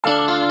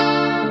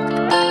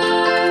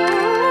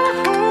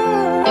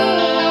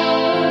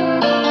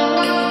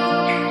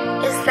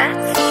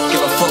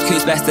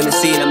always blessed in the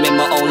scene. I'm in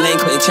my own lane,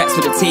 cutting checks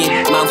with the team.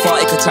 Man thought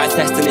he could try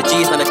testing the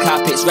G's. When the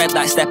carpet's red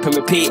like step and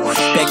repeat.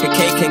 Bake a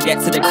cake and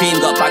get to the cream.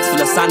 Got bags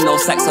full of sand, no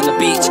sex on the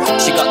beach.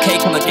 She got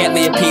cake, I'ma get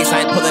me a piece.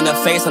 I ain't pulling her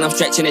face when I'm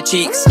stretching her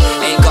cheeks.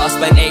 Ain't gotta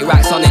spend 8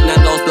 racks on it.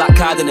 Nando's black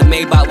card in a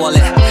Maybach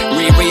wallet.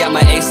 Re at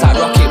my ASAP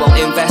rocket. Won't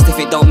invest if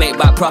it don't make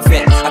back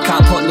profit. I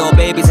can't put no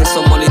babies in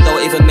someone who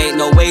don't even make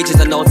no wages.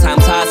 And no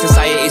time's hard,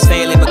 society's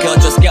failing. But girl,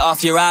 just get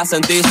off your ass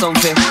and do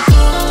something.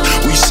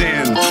 We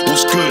saying,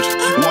 what's good,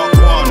 what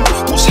one,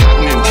 what's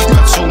happening? You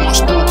have so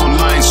much talk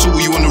online, saw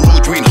you on the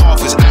road, you ain't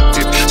half as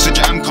active. Said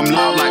your am come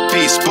loud like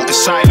bass, but it's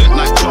silent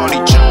like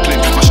Charlie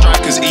Chaplin. My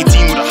striker's 18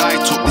 with a high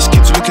top, this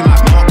kid's looking like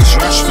Marcus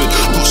Rashford.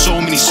 Got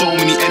so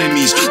many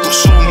enemies, got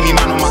so many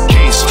men on my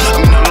case.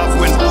 I mean, I love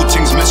when all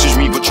things message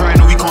me, but try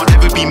know we can't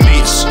ever be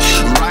mates.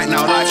 Right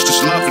now, life's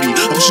just lovely,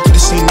 I wish you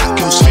could've seen that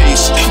girl's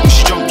face when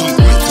she jumped on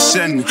quick to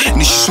send, and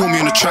then she saw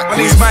me on the track. My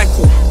name's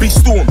Michael, big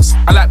storms,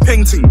 I like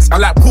paintings, I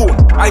like porn.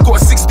 I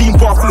got a 16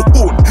 bar full of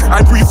porn.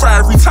 I breathe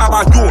fire every time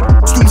I yawn.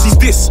 Stormzy's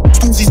this,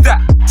 Stormzy's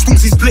that,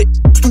 Stormzy's blick,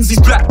 Stormzy's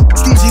black,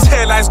 Stormzy's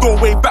hairline's going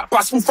way back, but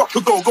I still fuck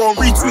the girl, go and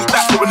retweet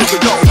that for a nigga,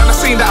 yo. Man, I'm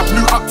saying that I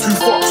blew up too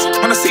fast,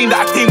 man, I'm saying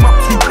that I came up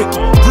too quick.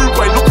 Rude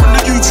boy, look on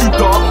the YouTube,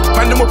 dog.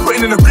 Man, them were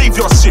putting in the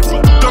graveyard shit.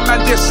 Dumb man,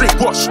 dead straight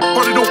watch,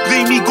 but they don't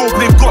blame me, go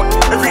blame God.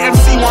 Every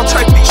MC want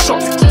try to take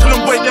shots. Tell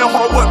them boy, their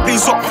hard work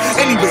pays off.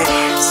 Anyway,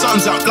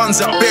 sun's out, guns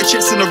out, bare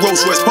chest in a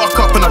Rolls Royce, park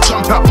up and I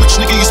jump out. Which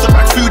nigga used to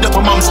pack food at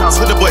my mum's house?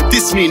 With the boy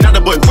diss me, now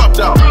the boy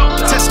rubbed out.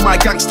 Test my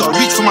gangster,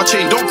 reach for my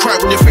chain, don't cry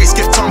when your face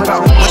get tongue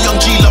out. My young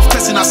G love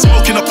testing, I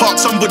smoke in the park,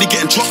 somebody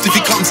getting dropped if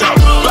he comes out.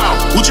 Bow,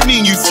 what you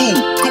mean you fool?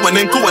 Go on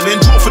then,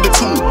 draw for the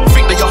tool.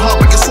 Think that your heart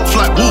back is soft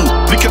like wool.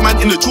 Pick a man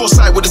in the draw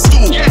side with a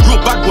stool. Real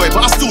bad boy,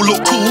 but I still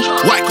look cool.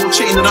 White gold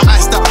chain and I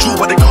iced that jewel,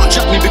 but they can't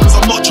jack me because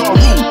I'm not Ja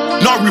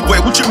Rule. Nah, rude boy,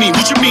 what you mean,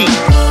 what you mean?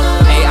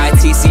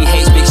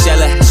 Aitch, big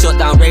sheller. Shut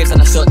down raves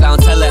and I shut down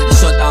teller.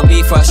 Shut down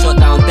beef or I shut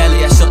down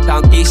deli. I shut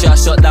down Keisha, I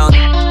shut down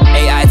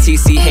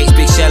Aitch,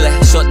 big sheller.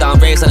 Shut down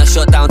raves and I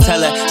shut down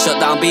teller. Shut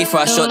down beef or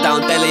I shut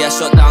down deli. I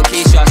shut down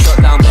Keisha, I shut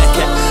down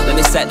Becca. Let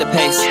me set the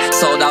pace.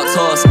 Sold out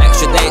tours,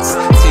 extra dates.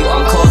 2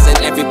 encores in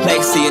every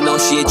place, so you know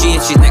she a G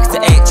if she's next to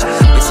H.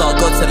 It's all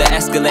good till it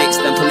escalates,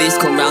 then police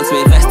come round to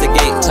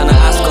investigate. Tryna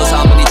ask us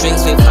how many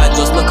drinks we've had,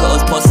 just look at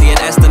us pussy and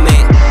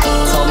estimate.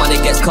 Told man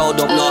it gets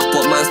cold up north,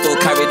 but man still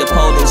carry the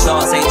pole in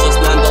shorts. Ain't just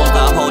Nando's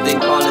that are holding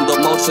on and up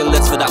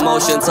motionless for that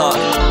motion talk.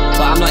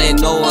 But I'm not in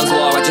no one's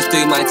war, I just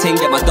do my thing,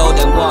 get my dough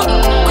then walk.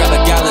 Grab a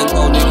gallon,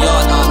 go New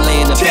York, now I'm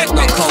laying the bed,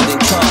 not cold in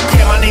chalk.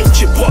 Yeah, my name's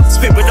Chipbot,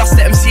 spit with us,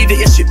 let them see that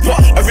you're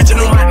shitbot.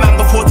 Original mic man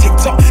before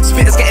TikTok,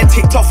 spitters getting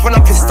ticked off when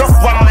I'm pissed off.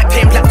 One mic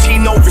paying black G,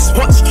 no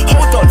response.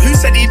 Hold